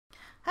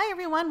Hi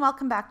everyone,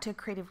 welcome back to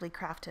Creatively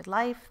Crafted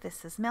Life.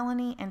 This is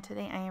Melanie and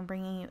today I am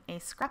bringing you a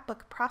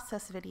scrapbook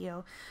process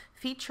video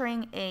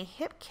featuring a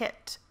hip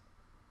kit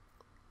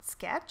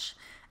sketch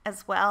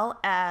as well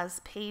as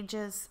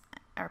pages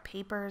or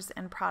papers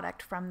and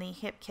product from the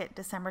hip kit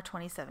December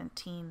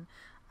 2017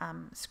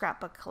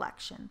 scrapbook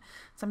collection.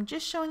 So I'm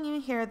just showing you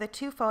here the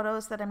two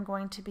photos that I'm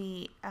going to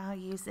be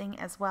using,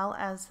 as well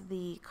as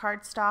the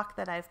cardstock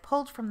that I've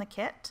pulled from the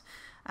kit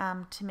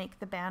to make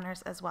the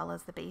banners as well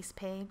as the base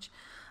page.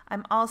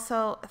 I'm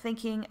also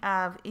thinking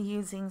of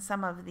using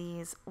some of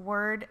these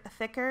word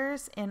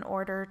thickers in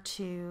order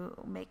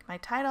to make my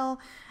title,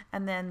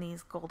 and then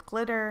these gold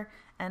glitter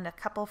and a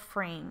couple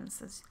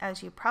frames.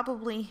 As you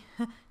probably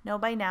know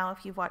by now,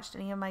 if you've watched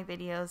any of my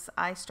videos,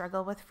 I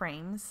struggle with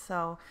frames,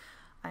 so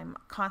I'm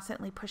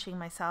constantly pushing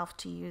myself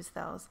to use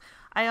those.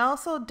 I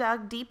also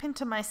dug deep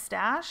into my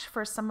stash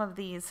for some of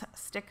these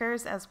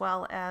stickers, as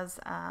well as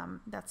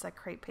that's a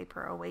Crepe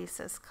Paper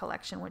Oasis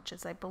collection, which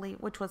is, I believe,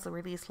 which was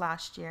released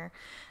last year.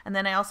 And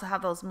then I also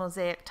have those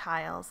mosaic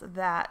tiles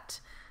that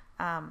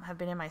have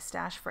been in my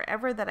stash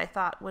forever that I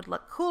thought would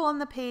look cool on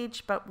the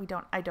page, but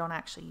I don't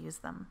actually use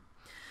them.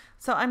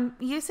 So I'm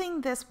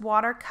using this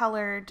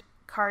watercolored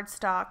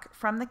cardstock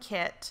from the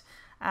kit.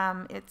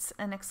 It's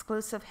an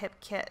exclusive hip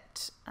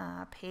kit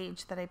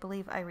page that I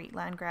believe Irene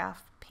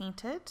Landgraf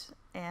painted,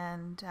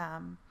 and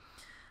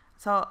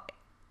so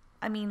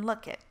I mean,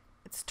 look,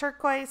 it's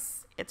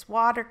turquoise, it's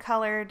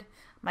watercolored.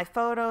 My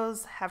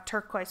photos have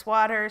turquoise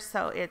water,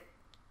 so it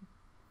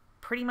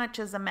pretty much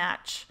is a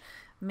match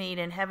made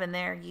in heaven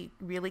there. You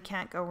really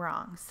can't go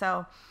wrong.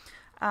 So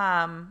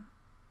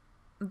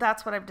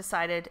that's what I've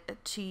decided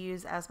to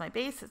use as my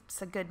base.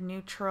 It's a good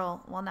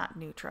neutral, well, not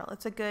neutral,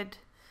 it's a good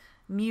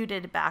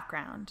muted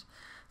background.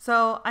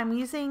 So I'm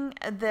using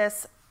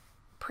this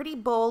pretty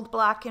bold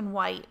black and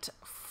white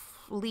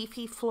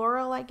leafy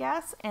floral, I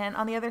guess, and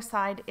on the other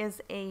side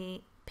is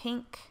a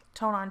pink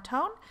tone on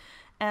tone,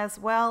 as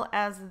well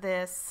as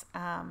this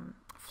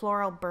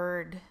floral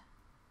bird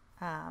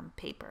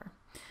paper.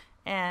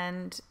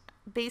 And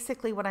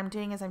basically what I'm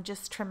doing is I'm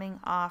just trimming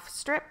off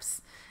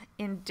strips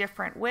in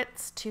different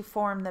widths to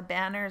form the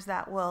banners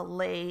that will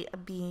lay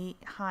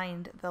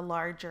behind the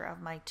larger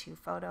of my two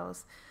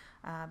photos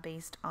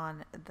based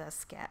on the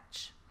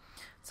sketch.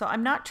 So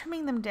I'm not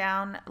trimming them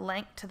down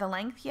to the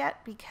length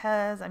yet,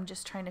 because I'm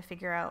just trying to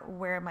figure out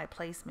where my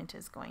placement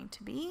is going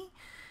to be.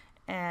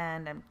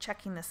 And I'm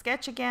checking the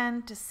sketch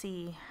again to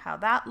see how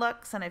that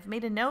looks, and I've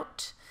made a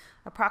note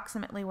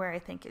approximately where I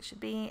think it should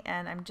be,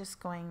 and I'm just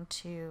going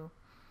to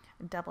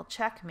double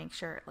check, make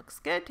sure it looks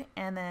good,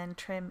 and then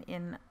trim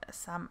in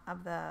some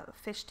of the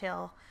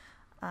fishtail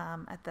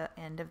at the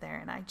end of there.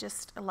 And I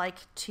just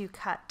like to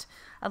cut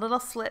a little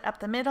slit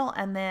up the middle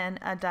and then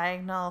a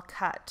diagonal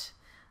cut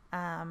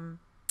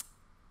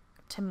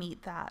to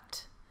meet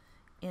that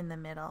in the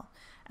middle.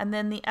 And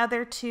then the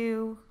other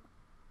two,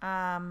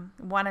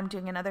 one I'm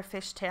doing another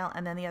fishtail,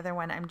 and then the other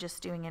one I'm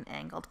just doing an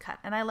angled cut.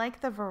 And I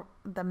like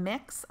the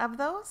mix of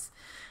those.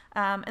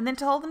 And then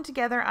to hold them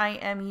together, I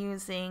am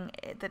using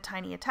the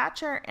tiny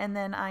attacher, and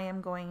then I am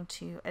going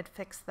to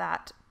affix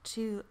that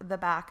to the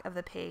back of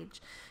the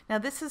page. Now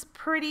this is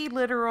pretty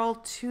literal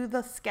to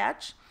the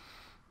sketch.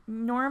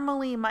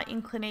 Normally my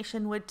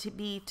inclination would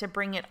be to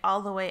bring it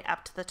all the way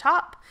up to the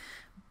top,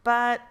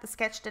 but the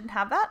sketch didn't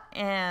have that,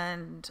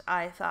 and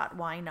I thought,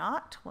 why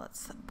not?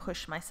 Let's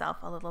push myself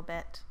a little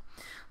bit.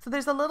 So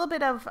there's a little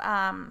bit of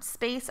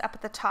space up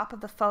at the top of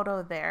the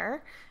photo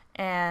there,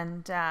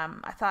 and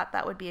I thought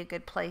that would be a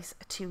good place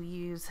to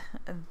use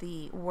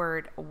the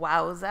word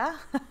Wowza.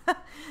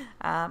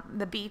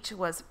 The beach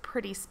was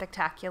pretty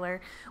spectacular.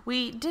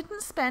 We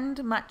didn't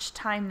spend much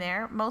time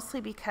there,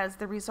 mostly because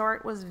the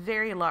resort was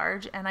very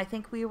large, and I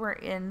think we were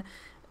in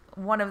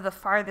one of the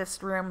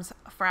farthest rooms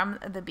from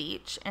the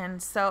beach,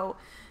 and so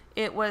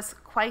it was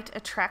quite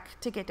a trek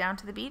to get down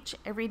to the beach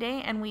every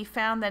day, and we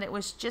found that it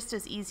was just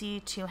as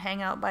easy to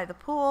hang out by the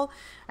pool,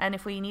 and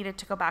if we needed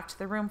to go back to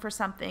the room for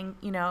something,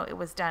 you know, it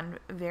was done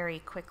very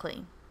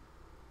quickly.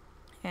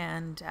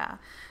 And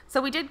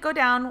so we did go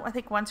down, I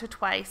think, once or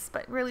twice,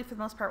 but really for the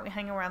most part we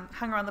hung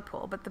around the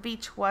pool. But the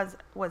beach was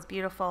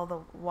beautiful. The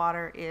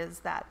water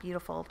is that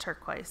beautiful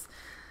turquoise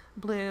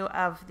blue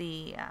of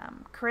the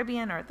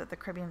Caribbean, or that the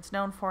Caribbean's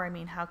known for. I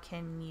mean, how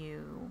can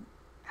you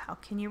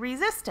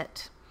resist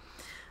it?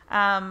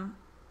 Again,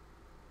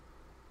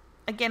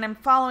 I'm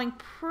following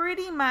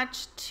pretty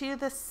much to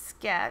the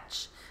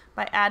sketch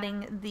by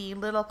adding the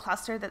little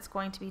cluster that's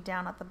going to be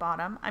down at the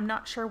bottom. I'm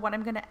not sure what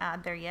I'm going to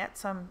add there yet,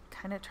 so I'm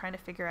kind of trying to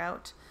figure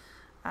out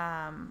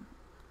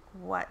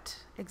what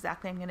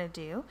exactly I'm going to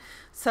do.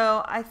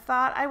 So I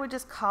thought I would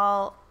just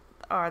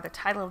or the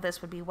title of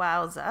this would be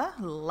Wowza,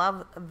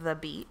 Love the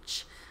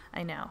Beach.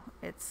 I know,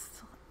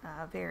 it's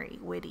very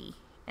witty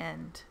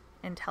and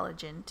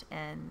intelligent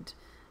and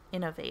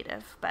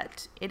innovative,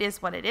 but it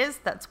is what it is.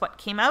 That's what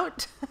came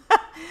out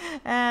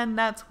and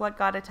that's what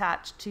got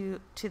attached to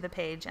the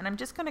page. And I'm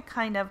just going to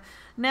kind of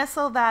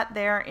nestle that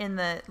there in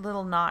the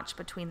little notch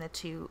between the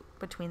two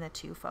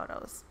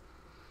photos.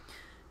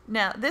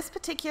 Now, this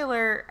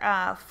particular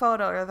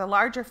photo, or the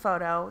larger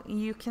photo,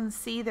 you can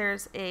see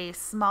there's a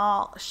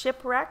small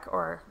shipwreck,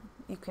 or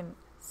you can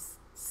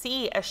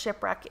see a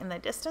shipwreck in the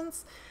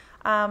distance.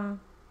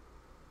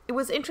 It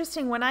was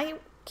interesting when I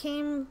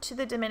came to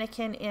the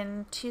Dominican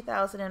in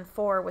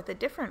 2004 with a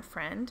different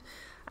friend.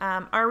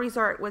 Our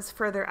resort was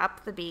further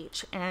up the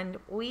beach, and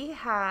we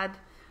had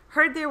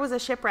heard there was a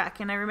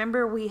shipwreck, and I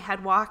remember we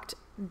had walked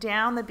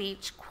down the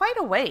beach quite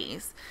a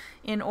ways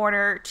in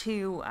order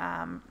to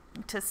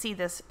see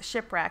this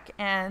shipwreck,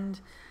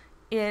 and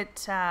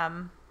it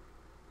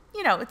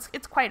you know,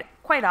 it's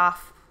quite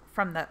off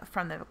from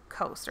the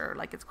coast, or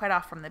like it's quite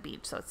off from the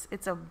beach, so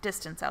it's a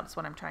distance out is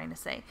what I'm trying to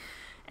say.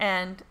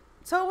 And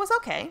so it was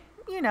okay,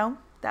 you know,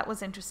 that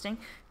was interesting.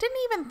 Didn't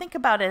even think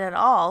about it at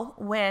all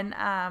when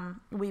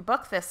we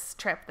booked this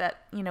trip,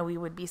 that, you know, we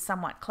would be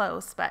somewhat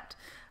close, but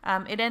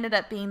it ended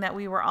up being that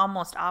we were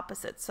almost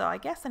opposite. So I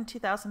guess in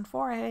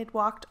 2004 I had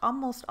walked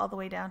almost all the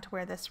way down to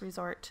where this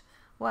resort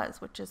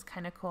was, which is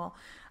kind of cool.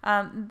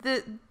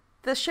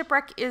 The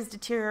shipwreck is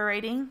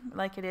deteriorating,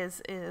 like it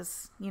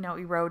is, you know,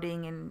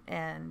 eroding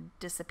and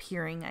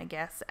disappearing, I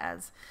guess,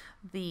 as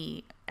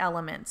the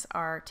elements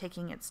are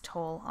taking its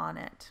toll on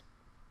it.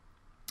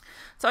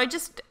 So I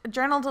just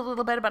journaled a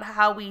little bit about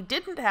how we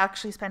didn't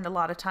actually spend a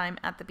lot of time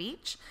at the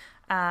beach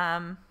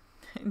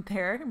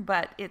there,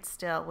 but it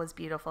still was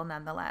beautiful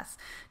nonetheless.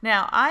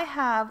 Now, I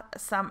have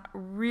some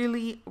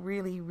really,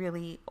 really,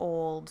 really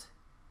old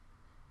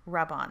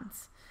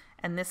rub-ons.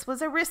 And this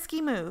was a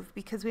risky move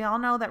because we all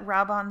know that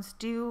rub-ons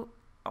do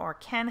or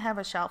can have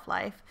a shelf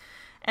life.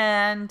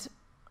 And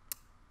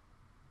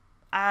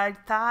I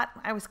thought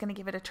I was going to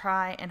give it a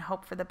try and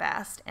hope for the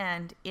best.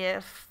 And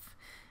if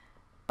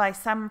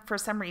for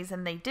some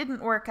reason they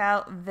didn't work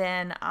out,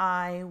 then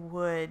I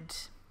would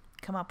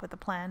come up with a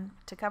plan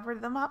to cover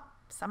them up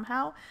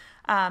somehow,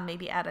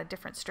 maybe add a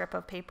different strip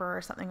of paper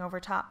or something over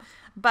top.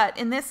 But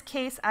in this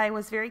case, I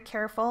was very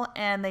careful,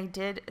 and they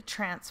did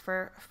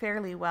transfer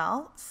fairly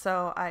well,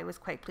 so I was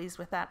quite pleased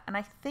with that. And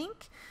I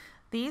think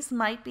these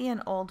might be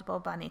an old Bo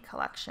Bunny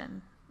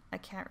collection. I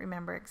can't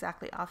remember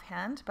exactly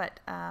offhand, but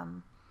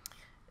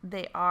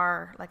they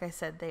are, like I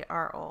said, they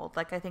are old.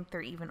 Like, I think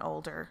they're even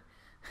older.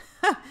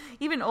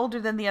 Even older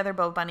than the other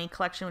Bo Bunny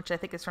collection, which I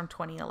think is from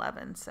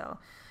 2011. So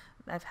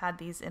I've had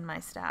these in my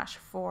stash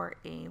for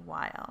a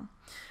while.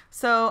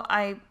 So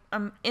I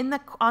am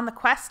on the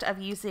quest of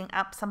using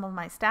up some of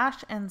my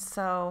stash, and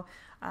so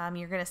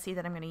you're going to see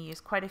that I'm going to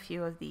use quite a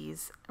few of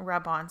these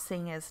rub-ons,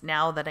 seeing as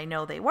now that I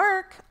know they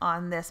work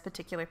on this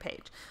particular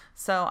page.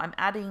 So I'm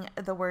adding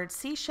the word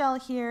seashell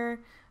here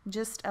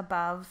just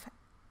above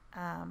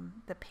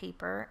the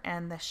paper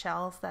and the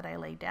shells that I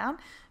laid down,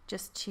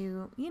 just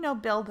to, you know,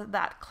 build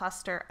that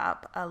cluster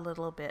up a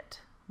little bit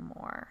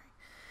more.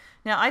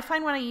 Now, I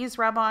find when I use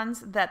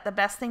rub-ons that the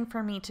best thing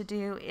for me to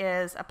do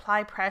is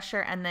apply pressure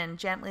and then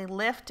gently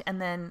lift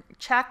and then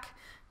check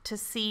to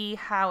see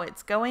how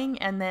it's going.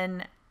 And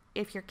then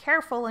if you're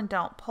careful and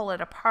don't pull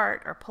it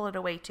apart or pull it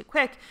away too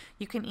quick,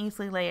 you can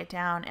easily lay it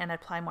down and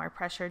apply more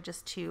pressure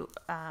just to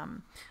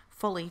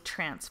fully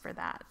transfer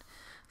that.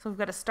 So we've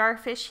got a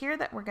starfish here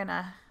that we're going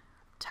to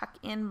tuck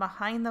in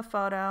behind the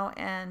photo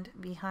and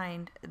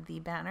behind the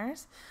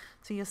banners.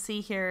 So you'll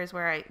see here is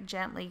where I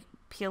gently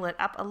peel it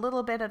up a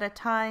little bit at a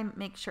time,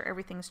 make sure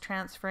everything's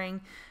transferring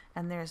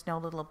and there's no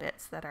little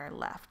bits that are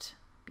left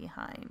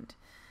behind.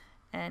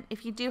 And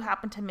if you do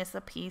happen to miss a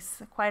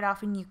piece, quite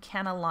often you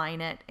can align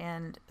it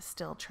and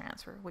still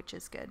transfer, which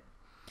is good.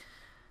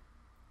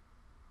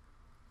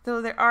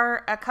 So there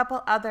are a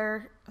couple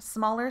other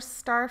smaller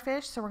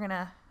starfish, so we're going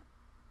to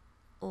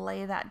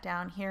lay that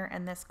down here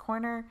in this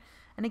corner.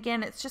 And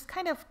again, it's just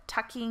kind of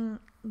tucking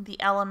the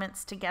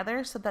elements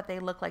together so that they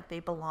look like they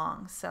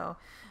belong. So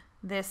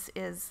this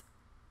is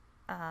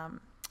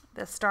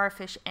the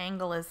starfish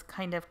angle is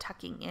kind of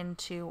tucking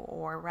into,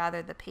 or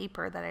rather the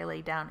paper that I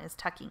laid down is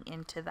tucking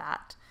into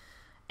that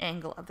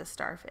angle of the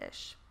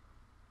starfish.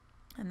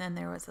 And then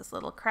there was this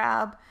little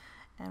crab,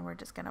 and we're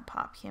just going to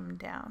pop him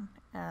down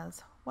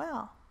as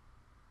well.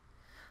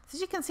 So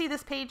as you can see,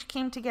 this page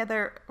came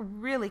together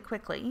really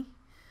quickly.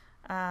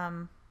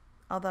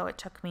 Although it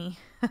took me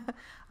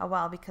a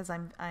while because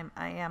I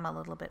am a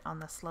little bit on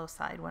the slow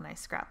side when I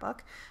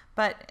scrapbook,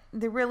 but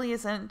there really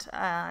isn't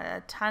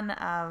a ton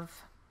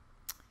of,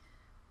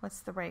 what's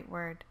the right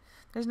word?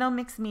 There's no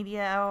mixed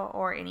media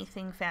or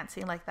anything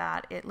fancy like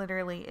that. It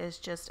literally is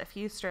just a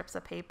few strips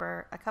of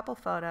paper, a couple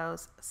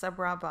photos, some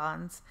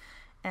rub-ons,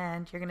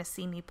 and you're going to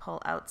see me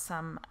pull out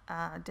some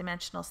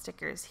dimensional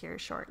stickers here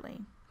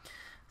shortly.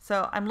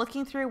 So I'm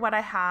looking through what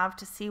I have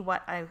to see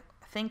what I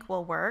think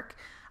will work.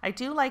 I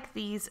do like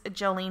these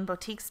Jolene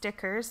Boutique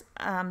stickers.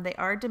 They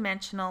are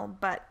dimensional,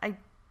 but I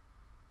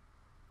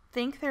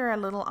think they're a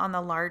little on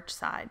the large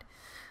side.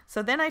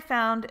 So then I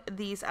found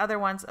these other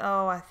ones.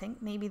 Oh, I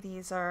think maybe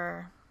these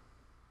are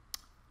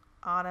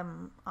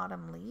autumn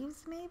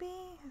leaves, maybe?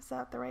 Is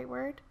that the right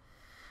word?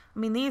 I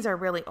mean, these are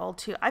really old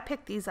too. I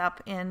picked these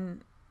up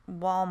in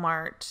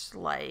Walmart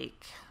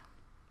like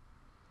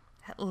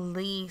at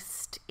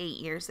least 8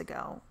 years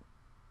ago.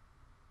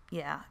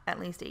 yeah, at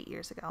least 8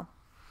 years ago.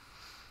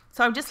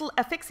 So I'm just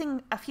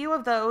affixing a few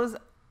of those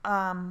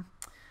on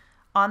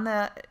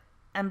the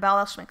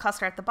embellishment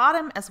cluster at the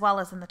bottom, as well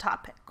as in the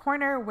top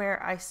corner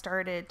where I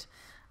started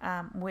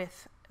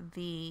with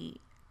the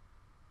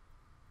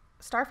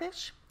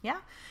starfish. Yeah.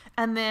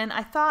 And then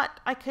I thought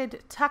I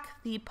could tuck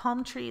the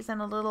palm trees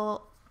and a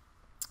little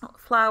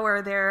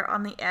flower there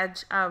on the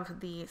edge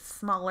of the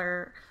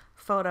smaller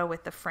photo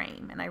with the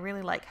frame. And I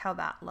really like how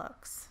that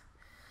looks.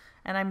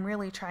 And I'm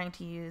really trying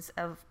to use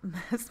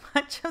as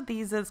much of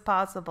these as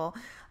possible.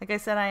 Like I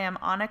said, I am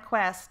on a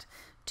quest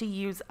to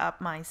use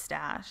up my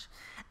stash.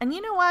 And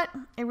you know what?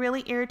 It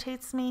really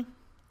irritates me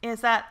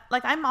is that,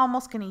 like, I'm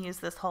almost going to use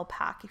this whole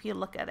pack. If you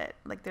look at it,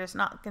 like, there's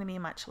not going to be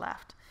much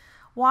left.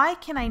 Why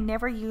can I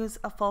never use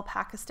a full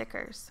pack of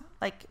stickers?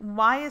 Like,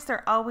 why is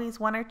there always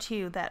one or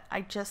two that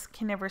I just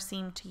can never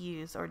seem to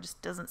use or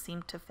just doesn't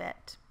seem to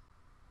fit?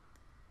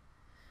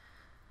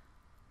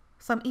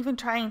 So I'm even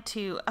trying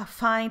to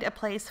find a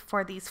place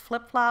for these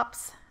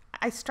flip-flops.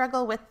 I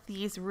struggle with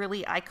these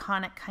really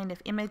iconic kind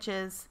of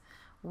images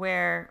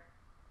where,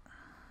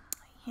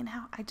 you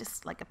know, I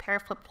just, like, a pair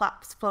of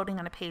flip-flops floating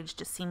on a page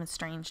just seems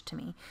strange to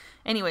me.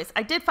 Anyways,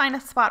 I did find a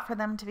spot for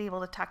them to be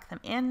able to tuck them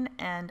in,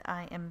 and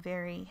I am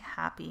very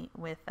happy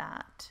with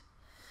that.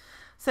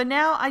 So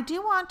now I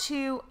do want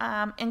to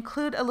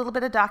include a little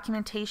bit of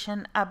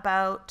documentation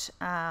about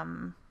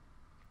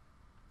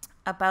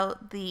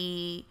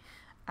the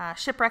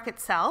shipwreck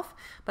itself.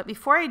 But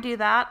before I do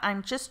that,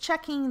 I'm just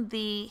checking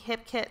the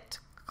Hip Kit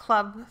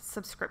Club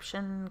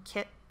subscription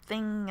kit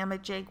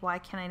thingamajig. Why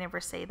can I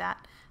never say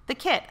that? The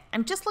kit.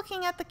 I'm just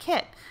looking at the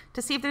kit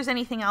to see if there's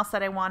anything else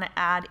that I want to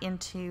add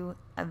into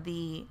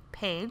the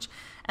page.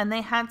 And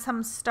they had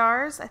some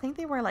stars. I think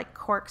they were like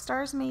cork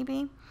stars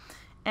maybe.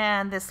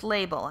 And this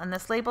label. And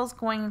this label is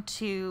going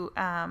to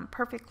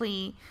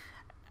perfectly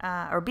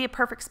or be a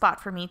perfect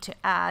spot for me to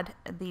add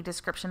the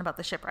description about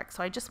the shipwreck.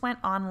 So I just went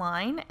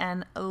online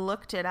and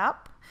looked it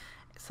up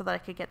so that I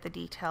could get the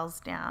details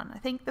down. I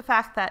think the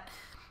fact that,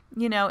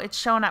 you know, it's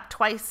shown up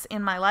twice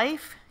in my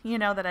life, you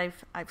know, that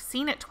I've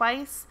seen it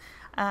twice,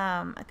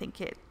 I think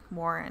it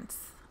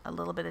warrants a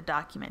little bit of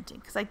documenting,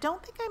 because I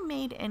don't think I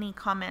made any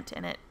comment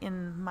in it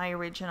in my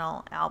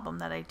original album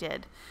that I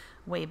did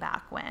way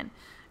back when.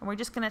 And we're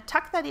just going to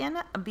tuck that in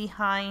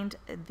behind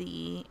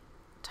the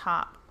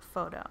top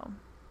photo.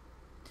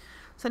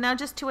 So now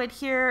just to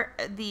adhere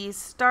these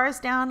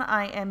stars down,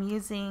 I am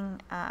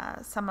using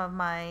some of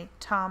my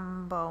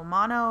Tombow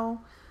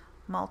Mono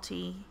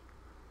multi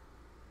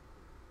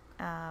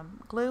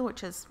glue,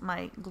 which is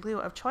my glue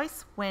of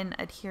choice when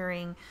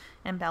adhering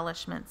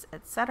embellishments,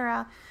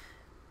 etc.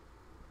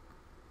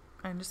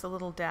 And just a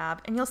little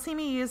dab. And you'll see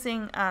me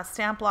using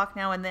stamp block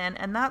now and then,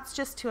 and that's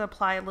just to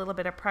apply a little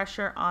bit of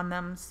pressure on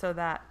them so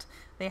that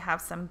they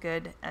have some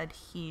good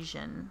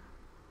adhesion.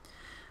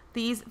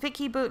 These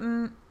Vicky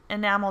Bouton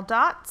enamel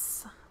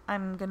dots,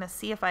 I'm gonna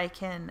see if I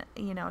can,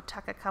 you know,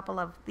 tuck a couple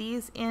of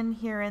these in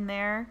here and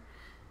there.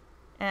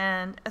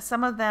 And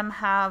some of them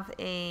have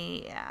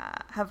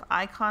have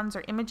icons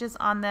or images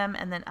on them,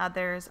 and then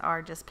others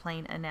are just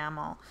plain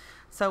enamel.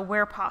 So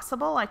where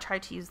possible, I try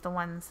to use the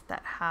ones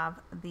that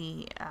have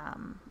the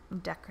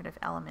decorative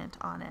element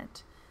on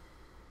it.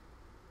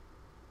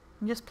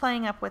 I'm just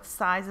playing up with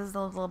sizes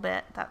a little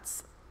bit.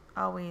 That's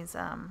always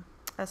a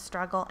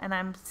struggle, and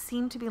I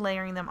seem to be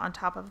layering them on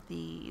top of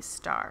the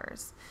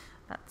stars.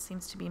 That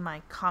seems to be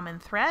my common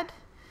thread,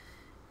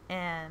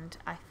 and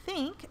I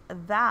think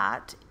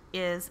that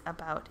is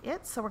about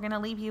it. So we're going to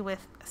leave you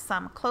with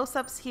some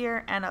close-ups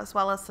here, and as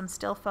well as some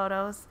still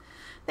photos.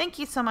 Thank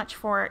you so much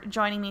for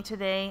joining me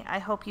today. I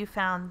hope you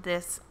found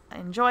this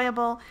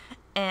enjoyable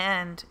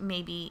and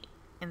maybe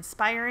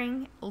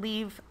inspiring.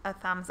 Leave a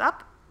thumbs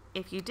up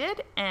if you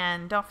did,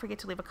 and don't forget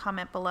to leave a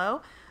comment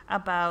below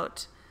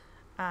about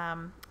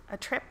a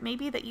trip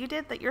maybe that you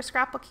did that you're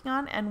scrapbooking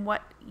on and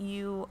what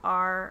you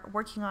are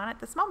working on at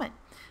this moment.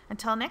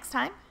 Until next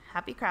time,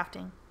 happy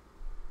crafting.